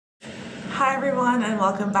Hi everyone and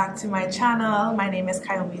welcome back to my channel. My name is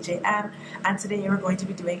Kayomi JM and today we're going to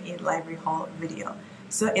be doing a library haul video.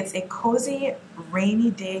 So it's a cozy rainy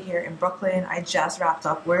day here in Brooklyn. I just wrapped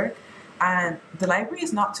up work and the library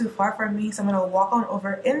is not too far from me, so I'm going to walk on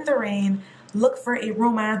over in the rain, look for a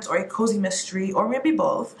romance or a cozy mystery or maybe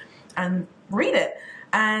both and read it.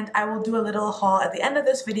 And I will do a little haul at the end of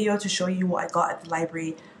this video to show you what I got at the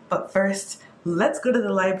library. But first, let's go to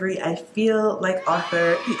the library. I feel like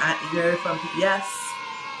Arthur the Anteater from PBS.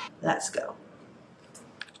 Let's go.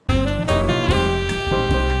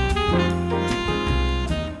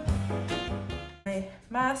 My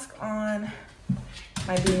mask on,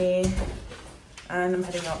 my beanie, and I'm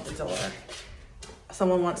heading out the door.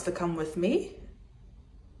 Someone wants to come with me,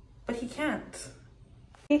 but he can't.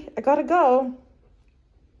 I gotta go.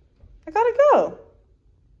 I gotta go.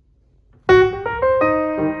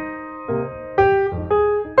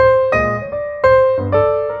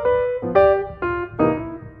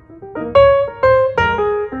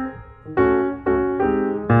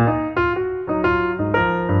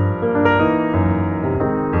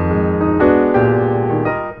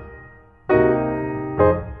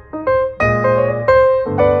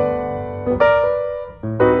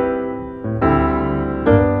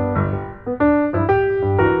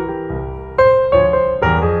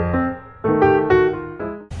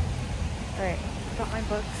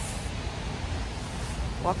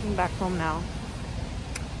 Walking back home now.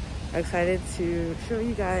 I'm excited to show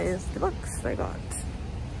you guys the books I got.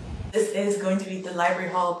 This is going to be the library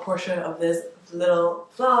haul portion of this little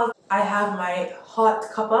vlog. I have my hot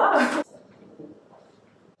cuppa.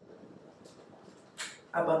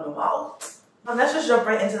 Let's just jump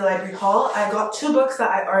right into the library haul. I got 2 books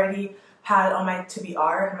that I already had on my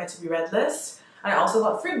to-be-R, my to-be-read list. And I also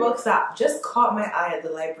got 3 books that just caught my eye at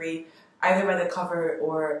the library, either by the cover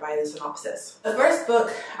or by the synopsis. The first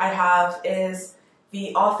book I have is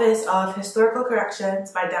The Office of Historical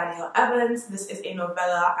Corrections by Danielle Evans. This is a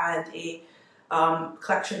novella and a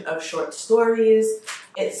collection of short stories.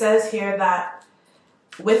 It says here that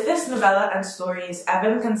with this novella and stories,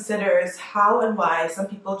 Evan considers how and why some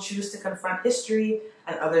people choose to confront history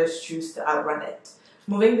and others choose to outrun it.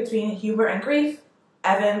 Moving between humor and grief,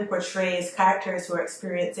 Evan portrays characters who are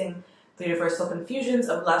experiencing the universal confusions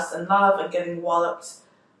of lust and love and getting walloped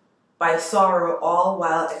by sorrow, all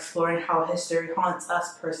while exploring how history haunts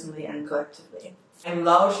us personally and collectively. I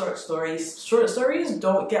love short stories. Short stories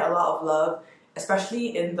don't get a lot of love,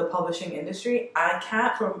 especially in the publishing industry. I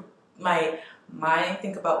can't from my mind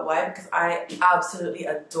think about why, because I absolutely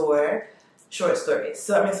adore short stories.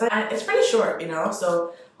 So I'm excited. And it's pretty short, you know,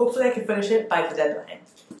 so hopefully I can finish it by the deadline.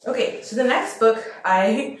 Okay, so the next book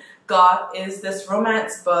I got is this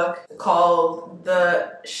romance book called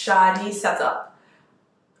The Shadi Setup.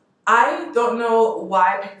 I don't know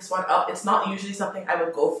why I picked this one up. It's not usually something I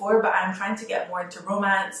would go for, but I'm trying to get more into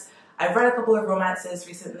romance. I've read a couple of romances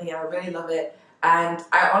recently and I really love it. And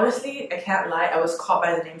I can't lie, I was caught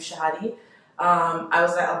by the name Shadi. I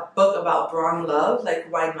was like, a book about Bron love, like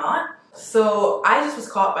why not? So I just was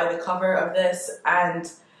caught by the cover of this, and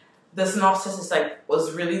the synopsis is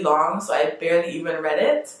was really long, so I barely even read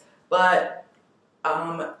it. But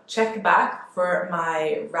check back for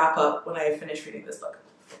my wrap up when I finish reading this book.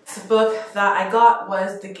 The book that I got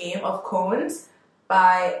was The Game of Cones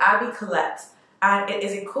by Abby Collette. And it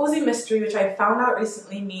is a cozy mystery, which I found out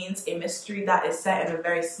recently means a mystery that is set in a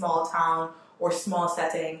very small town or small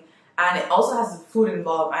setting. And it also has food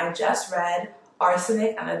involved. I just read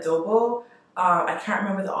Arsenic and Adobo. I can't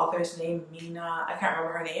remember the author's name, Mina, I can't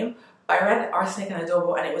remember her name. But I read Arsenic and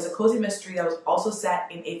Adobo, and it was a cozy mystery that was also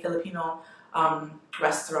set in a Filipino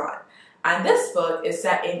restaurant. And this book is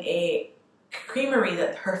set in a creamery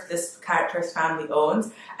that this character's family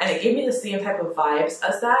owns, and it gave me the same type of vibes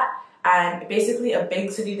as that. And basically a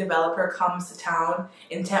big city developer comes to town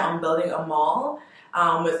intent on building a mall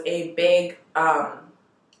with a big,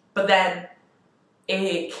 but then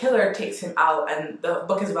a killer takes him out, and the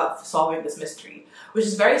book is about solving this mystery, which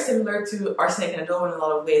is very similar to Arsenic and Adobo in a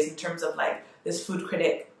lot of ways in terms of this food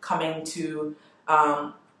critic coming to,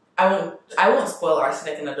 I won't spoil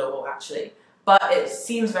Arsenic and Adobo actually, but it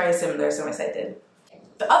seems very similar, so I'm excited.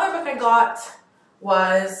 The other book I got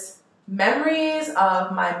was Memories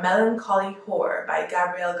of My Melancholy Whore by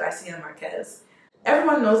Gabriel Garcia Marquez.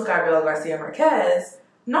 Everyone knows Gabriel Garcia Marquez.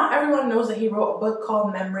 Not everyone knows that he wrote a book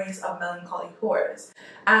called Memories of Melancholy Whores.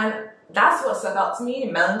 And that's what stuck out to me,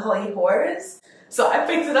 Melancholy Whores. So I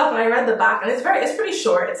picked it up and I read the back, and it's pretty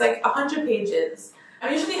short. It's 100 pages.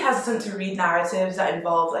 I'm usually hesitant to read narratives that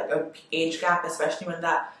involve an age gap, especially when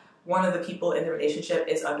that one of the people in the relationship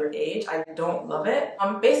is underage. I don't love it.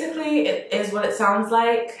 Basically, it is what it sounds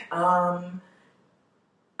like. And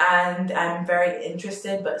I'm very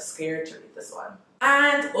interested but scared to read this one.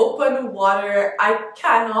 And Open Water. I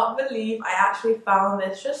cannot believe I actually found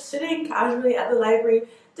this just sitting casually at the library.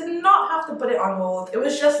 Did not have to put it on hold. It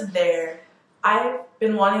was just there. I've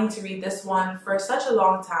been wanting to read this one for such a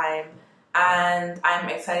long time, and I'm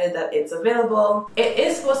excited that it's available. It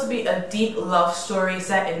is supposed to be a deep love story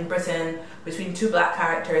set in Britain between two black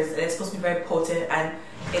characters, and it's supposed to be very potent, and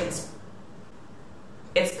it's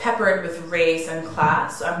peppered with race and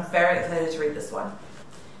class, so I'm very excited to read this one.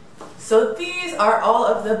 So these are all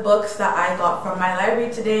of the books that I got from my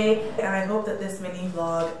library today, and I hope that this mini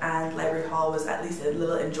vlog and library haul was at least a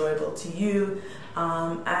little enjoyable to you.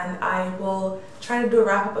 And I will try to do a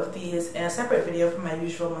wrap up of these in a separate video from my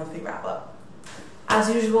usual monthly wrap up. As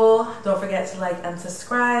usual, don't forget to like and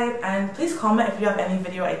subscribe, and please comment if you have any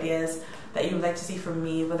video ideas that you would like to see from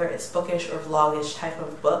me, whether it's bookish or vlogish type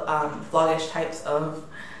of vlogish types of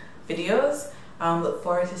videos. Look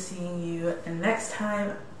forward to seeing you next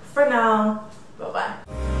time. For now,